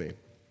 12 with me.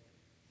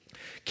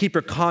 Keep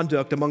your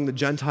conduct among the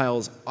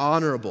Gentiles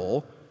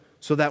honorable,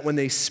 so that when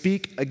they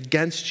speak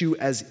against you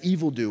as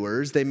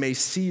evildoers, they may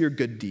see your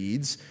good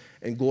deeds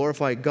and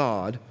glorify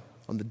God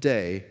on the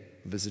day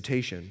of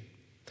visitation.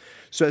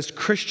 So as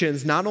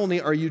Christians, not only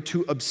are you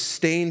to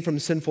abstain from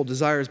sinful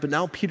desires, but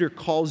now Peter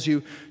calls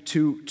you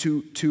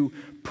to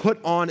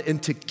put on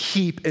and to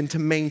keep and to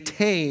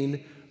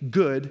maintain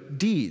good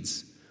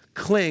deeds.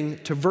 Cling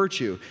to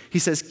virtue. He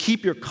says,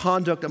 keep your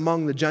conduct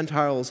among the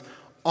Gentiles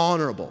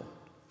honorable.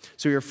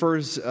 So he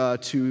refers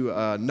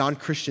to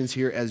non-Christians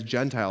here as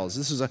Gentiles.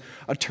 This is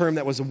a term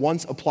that was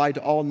once applied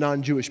to all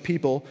non-Jewish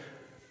people,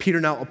 Peter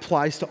now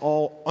applies to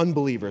all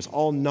unbelievers.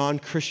 All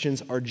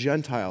non-Christians are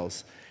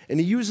Gentiles. And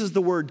he uses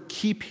the word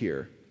keep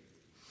here.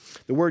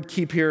 The word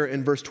keep here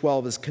in verse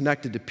 12 is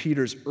connected to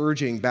Peter's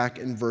urging back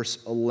in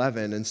verse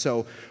 11. And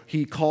so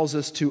he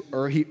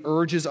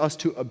urges us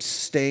to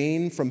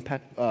abstain from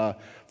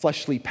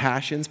fleshly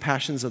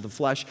passions of the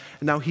flesh.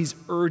 And now he's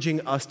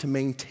urging us to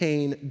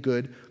maintain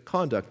good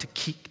conduct. To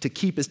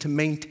keep is to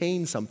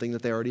maintain something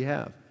that they already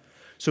have.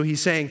 So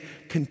he's saying,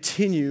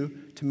 continue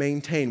to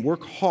maintain.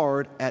 Work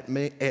hard at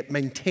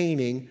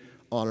maintaining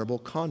honorable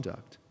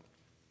conduct.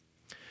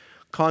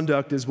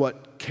 Conduct is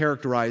what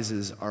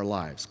characterizes our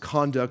lives.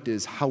 Conduct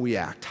is how we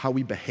act, how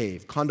we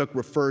behave. Conduct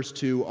refers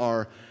to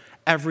our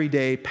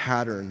everyday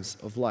patterns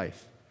of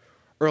life.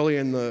 Earlier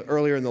in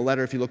the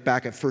letter, if you look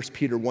back at 1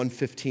 Peter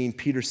 1:15,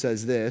 Peter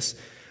says this,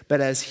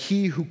 "But as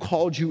he who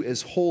called you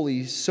is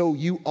holy, so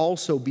you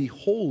also be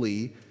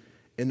holy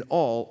in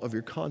all of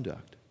your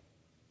conduct."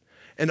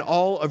 In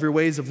all of your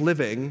ways of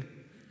living,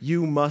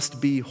 you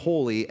must be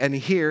holy. And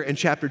here in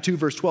chapter 2,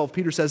 verse 12,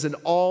 Peter says, in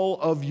all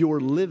of your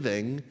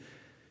living,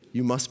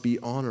 you must be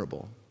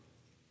honorable.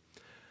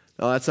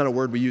 Now, that's not a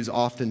word we use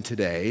often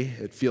today.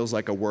 It feels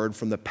like a word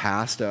from the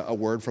past, a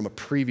word from a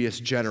previous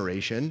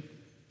generation.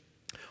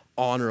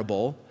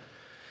 Honorable.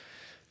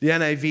 The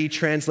NIV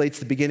translates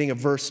the beginning of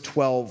verse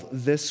 12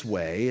 this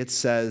way. It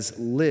says,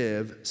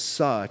 live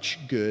such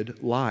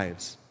good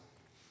lives.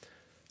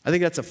 I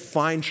think that's a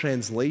fine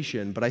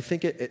translation, but I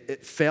think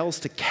it fails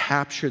to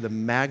capture the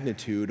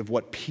magnitude of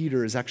what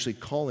Peter is actually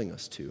calling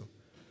us to.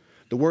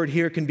 The word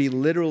here can be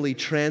literally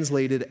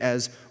translated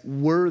as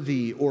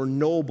worthy or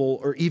noble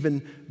or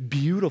even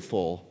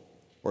beautiful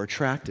or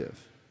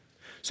attractive.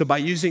 So by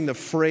using the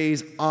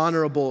phrase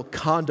honorable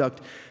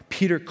conduct,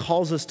 Peter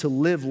calls us to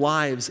live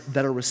lives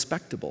that are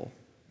respectable.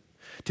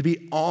 To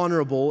be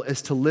honorable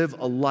is to live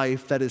a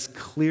life that is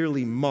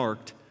clearly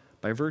marked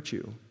by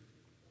virtue.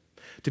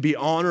 To be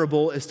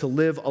honorable is to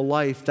live a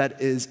life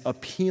that is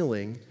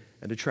appealing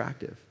and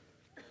attractive.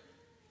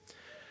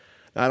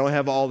 Now, I don't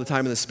have all the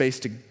time and the space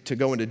to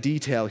go into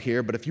detail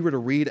here, but if you were to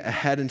read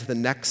ahead into the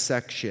next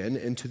section,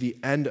 into the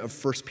end of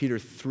 1 Peter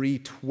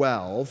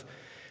 3:12,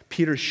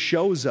 Peter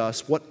shows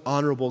us what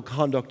honorable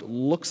conduct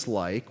looks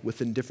like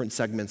within different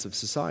segments of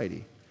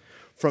society.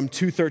 From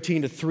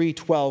 2:13 to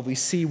 3:12, we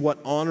see what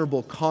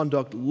honorable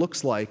conduct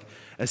looks like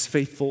as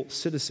faithful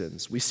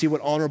citizens. We see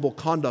what honorable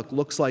conduct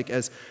looks like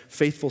as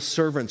faithful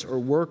servants or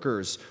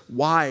workers,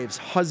 wives,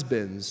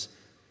 husbands,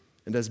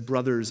 and as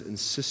brothers and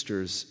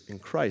sisters in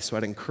Christ. So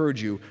I'd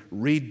encourage you,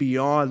 read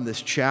beyond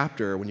this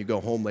chapter when you go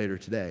home later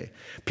today.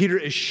 Peter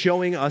is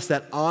showing us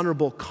that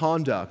honorable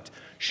conduct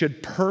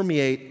should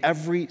permeate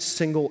every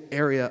single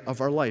area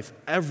of our life,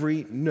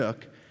 every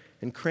nook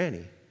and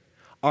cranny.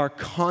 Our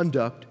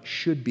conduct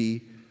should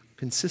be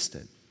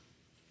consistent.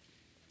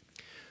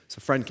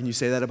 So friend, can you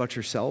say that about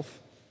yourself?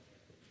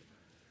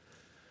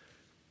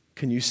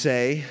 Can you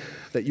say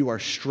that you are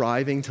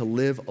striving to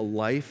live a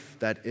life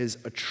that is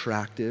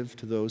attractive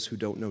to those who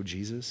don't know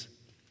Jesus?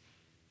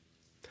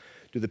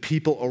 Do the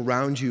people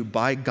around you,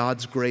 by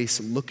God's grace,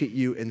 look at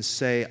you and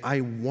say,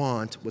 I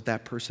want what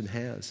that person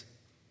has?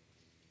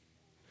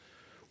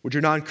 Would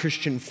your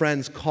non-Christian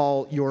friends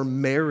call your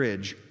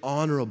marriage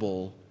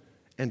honorable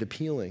and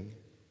appealing?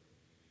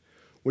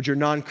 Would your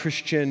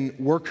non-Christian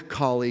work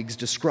colleagues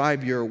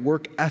describe your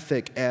work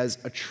ethic as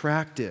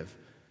attractive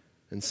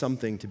and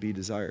something to be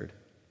desired?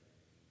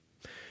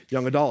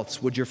 Young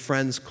adults, would your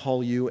friends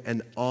call you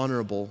an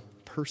honorable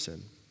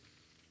person?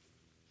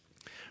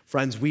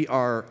 Friends, we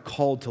are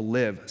called to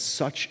live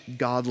such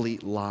godly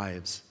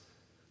lives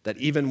that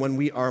even when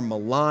we are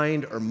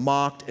maligned or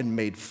mocked and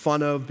made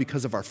fun of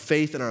because of our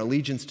faith and our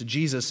allegiance to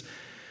Jesus,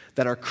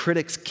 that our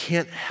critics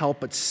can't help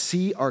but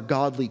see our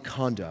godly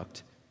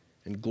conduct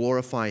and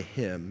glorify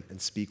Him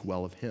and speak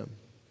well of Him.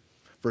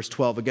 Verse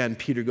 12, again,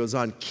 Peter goes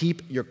on,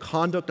 keep your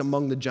conduct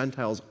among the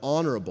Gentiles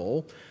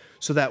honorable,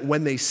 so that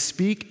when they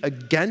speak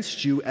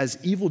against you as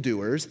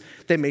evildoers,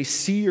 they may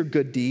see your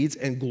good deeds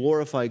and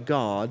glorify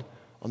God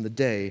on the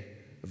day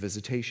of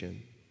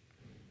visitation.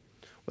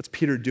 What's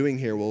Peter doing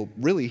here? Well,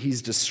 really,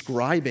 he's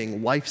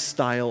describing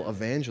lifestyle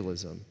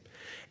evangelism.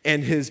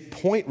 And his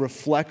point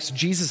reflects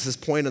Jesus'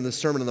 point on the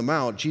Sermon on the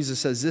Mount. Jesus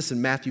says this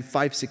in Matthew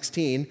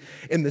 5:16,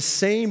 in the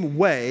same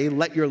way,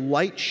 let your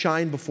light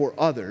shine before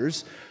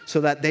others, so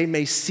that they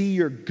may see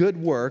your good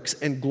works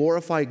and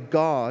glorify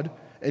God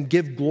and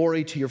give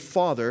glory to your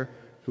Father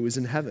who is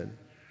in heaven.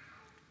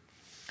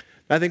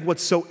 I think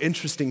what's so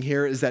interesting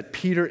here is that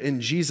Peter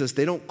and Jesus,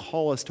 they don't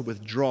call us to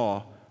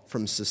withdraw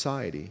from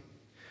society.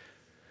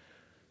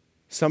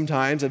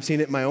 Sometimes, I've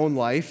seen it in my own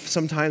life,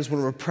 sometimes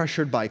when we're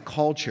pressured by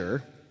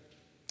culture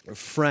or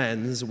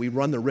friends, we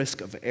run the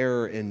risk of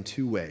error in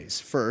two ways.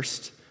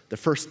 First, the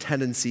first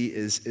tendency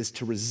is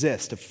to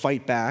resist, to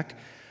fight back,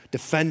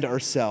 defend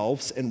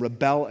ourselves, and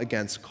rebel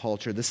against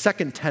culture. The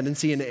second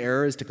tendency in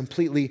error is to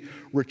completely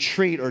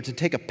retreat or to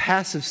take a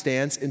passive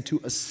stance and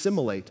to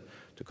assimilate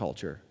to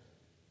culture.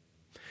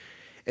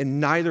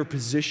 And neither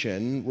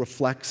position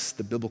reflects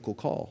the biblical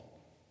call.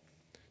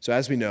 So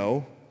as we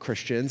know,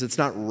 Christians. It's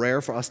not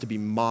rare for us to be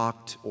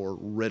mocked or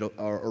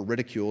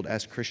ridiculed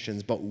as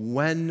Christians, but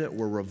when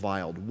we're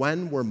reviled,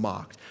 when we're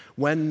mocked,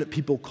 when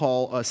people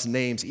call us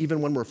names,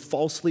 even when we're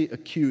falsely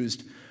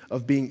accused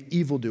of being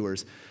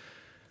evildoers,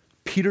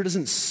 Peter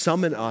doesn't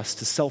summon us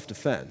to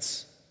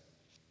self-defense.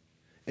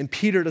 And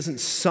Peter doesn't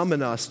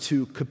summon us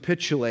to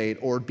capitulate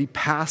or be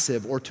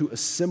passive or to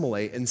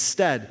assimilate.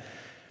 Instead,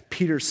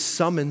 Peter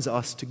summons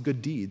us to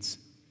good deeds.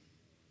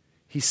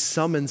 He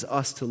summons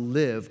us to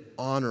live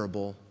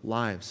honorable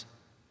lives.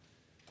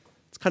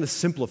 It's kind of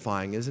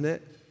simplifying, isn't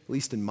it? At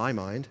least in my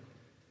mind.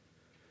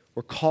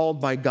 We're called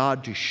by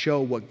God to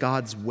show what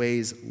God's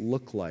ways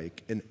look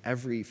like in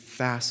every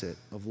facet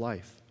of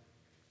life.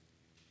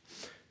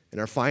 In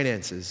our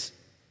finances,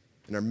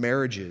 in our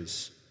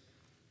marriages,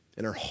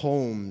 in our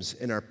homes,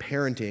 in our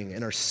parenting,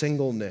 in our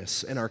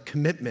singleness, in our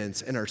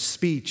commitments, in our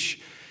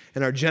speech,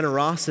 in our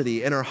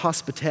generosity, in our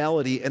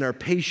hospitality, in our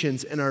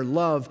patience, in our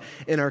love,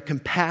 in our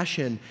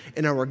compassion,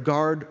 in our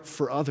regard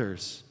for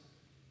others.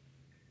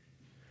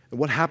 And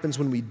what happens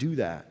when we do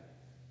that?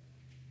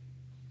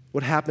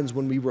 What happens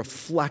when we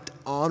reflect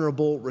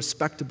honorable,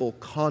 respectable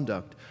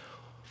conduct?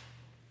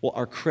 Well,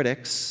 our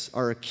critics,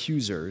 our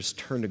accusers,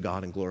 turn to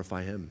God and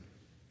glorify Him.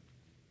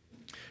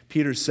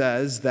 Peter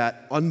says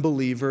that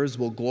unbelievers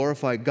will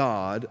glorify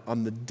God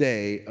on the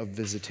day of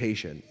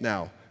visitation.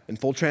 Now, in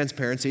full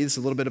transparency, this is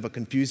a little bit of a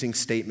confusing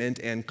statement,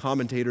 and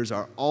commentators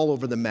are all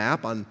over the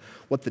map on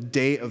what the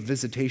day of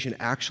visitation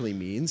actually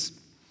means.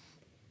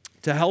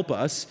 To help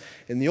us,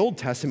 in the Old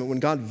Testament, when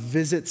God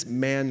visits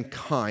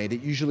mankind,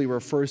 it usually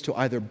refers to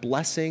either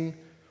blessing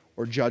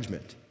or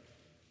judgment.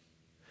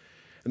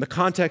 In the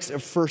context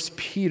of 1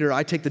 Peter,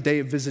 I take the day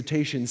of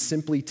visitation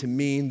simply to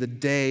mean the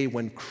day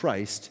when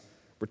Christ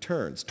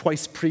returns.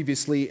 Twice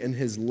previously in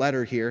his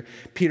letter here,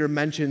 Peter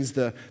mentions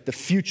the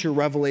future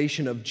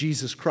revelation of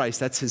Jesus Christ.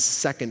 That's his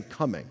second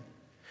coming.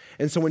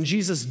 And so when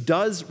Jesus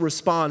does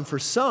respond, for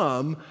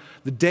some,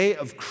 the day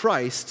of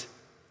Christ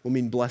will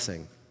mean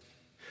blessing.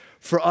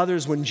 For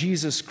others, when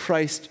Jesus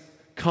Christ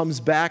comes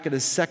back at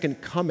his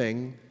second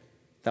coming,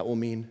 that will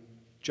mean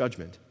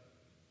judgment.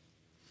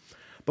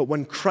 But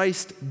when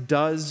Christ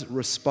does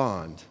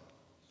respond,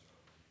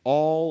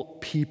 all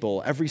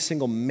people, every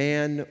single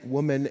man,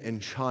 woman,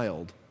 and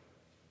child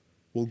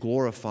will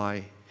glorify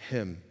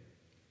Him.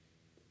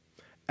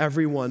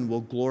 Everyone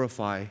will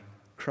glorify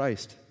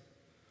Christ.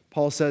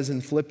 Paul says in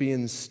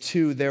Philippians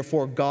 2,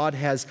 therefore God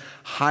has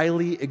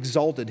highly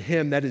exalted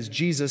Him, that is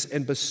Jesus,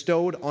 and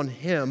bestowed on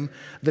Him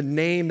the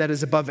name that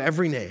is above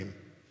every name,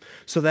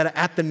 so that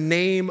at the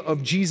name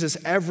of Jesus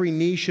every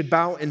knee should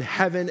bow in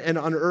heaven and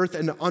on earth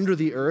and under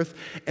the earth,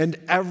 and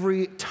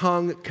every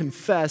tongue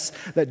confess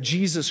that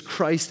Jesus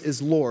Christ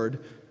is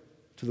Lord,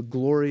 to the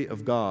glory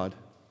of God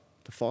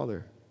the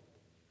Father.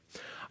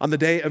 On the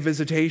day of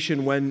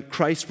visitation, when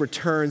Christ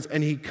returns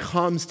and He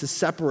comes to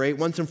separate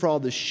once and for all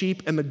the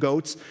sheep and the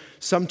goats,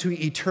 some to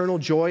eternal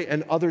joy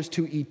and others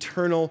to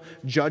eternal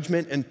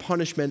judgment and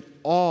punishment,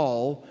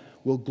 all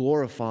will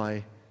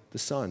glorify the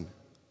Son.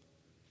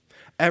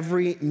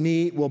 Every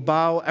knee will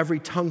bow, every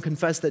tongue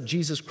confess that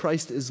Jesus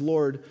Christ is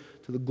Lord,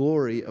 to the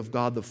glory of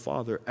God the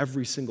Father.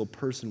 Every single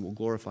person will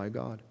glorify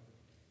God.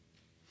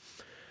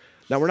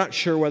 Now, we're not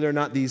sure whether or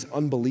not these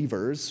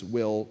unbelievers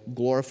will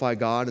glorify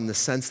God in the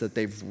sense that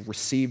they've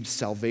received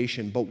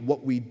salvation, but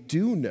what we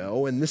do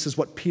know, and this is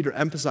what Peter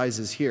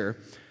emphasizes here,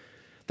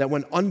 that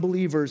when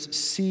unbelievers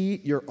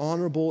see your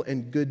honorable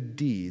and good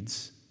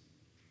deeds,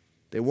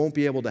 they won't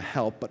be able to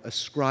help but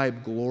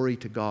ascribe glory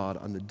to God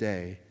on the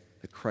day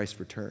that Christ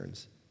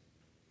returns.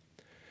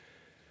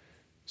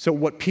 So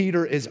what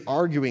Peter is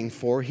arguing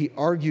for, he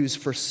argues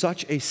for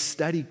such a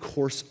steady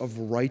course of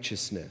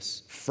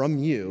righteousness from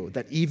you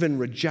that even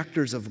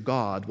rejectors of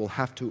God will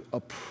have to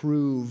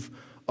approve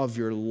of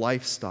your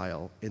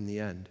lifestyle in the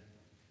end.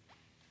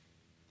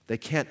 They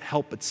can't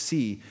help but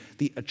see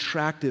the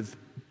attractive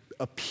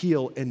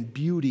appeal and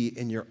beauty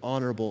in your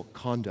honorable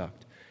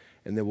conduct,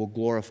 and they will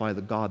glorify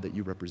the God that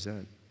you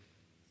represent.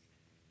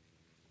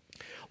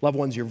 Loved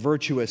ones, your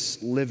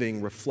virtuous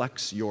living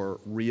reflects your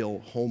real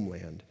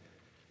homeland.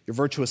 Your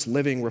virtuous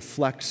living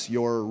reflects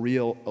your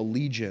real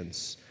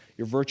allegiance.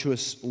 Your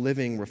virtuous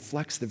living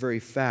reflects the very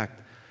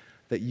fact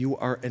that you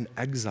are an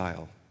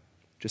exile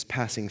just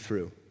passing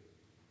through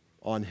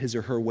on his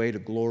or her way to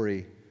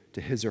glory,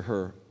 to his or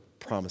her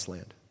promised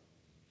land.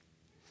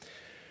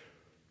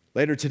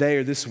 Later today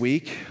or this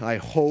week, I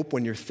hope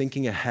when you're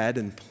thinking ahead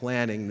and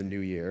planning the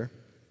new year,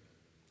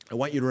 I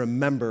want you to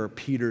remember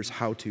Peter's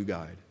how-to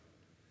guide,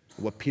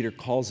 what Peter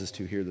calls us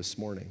to here this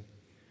morning.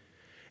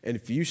 And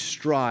if you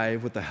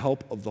strive with the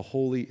help of the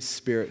Holy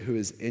Spirit who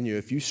is in you,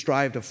 if you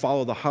strive to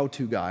follow the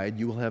how-to guide,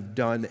 you will have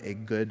done a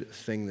good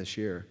thing this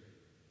year.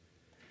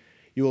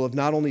 You will have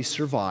not only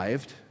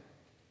survived,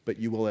 but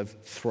you will have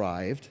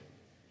thrived,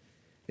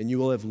 and you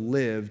will have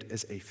lived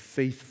as a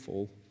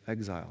faithful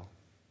exile.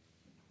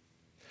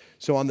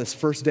 So on this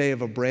first day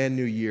of a brand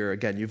new year,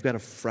 again, you've got a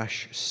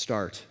fresh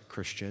start,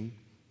 Christian.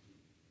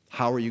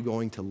 How are you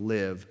going to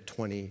live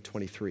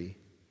 2023?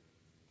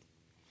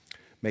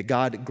 May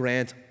God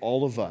grant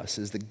all of us,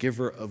 as the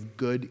giver of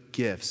good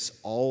gifts,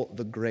 all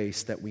the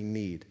grace that we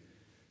need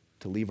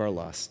to leave our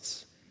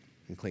lusts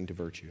and cling to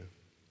virtue.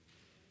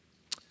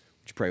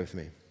 Would you pray with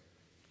me?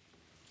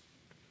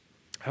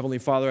 Heavenly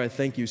Father, I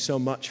thank you so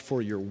much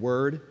for your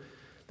word,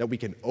 that we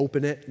can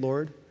open it,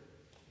 Lord,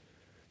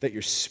 that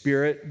your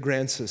Spirit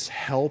grants us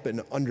help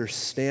and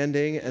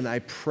understanding. And I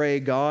pray,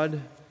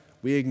 God,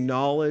 we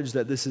acknowledge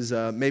that this is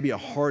maybe a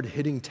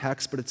hard-hitting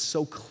text, but it's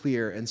so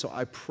clear. And so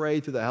I pray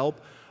through the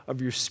help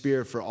of your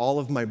Spirit for all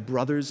of my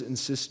brothers and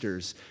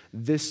sisters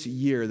this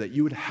year, that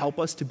you would help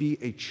us to be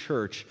a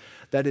church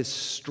that is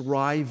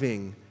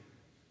striving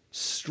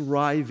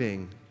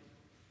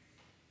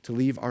to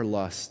leave our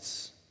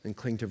lusts and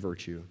cling to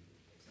virtue.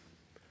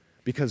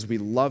 Because we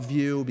love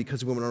you,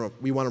 because we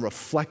want to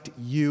reflect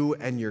you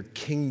and your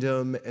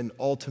kingdom, and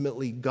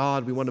ultimately,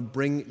 God, we want to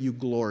bring you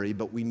glory,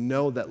 but we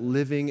know that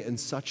living in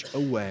such a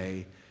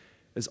way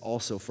is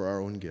also for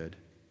our own good.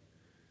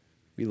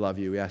 We love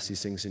you. We ask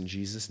these things in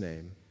Jesus'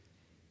 name.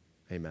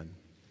 Amen.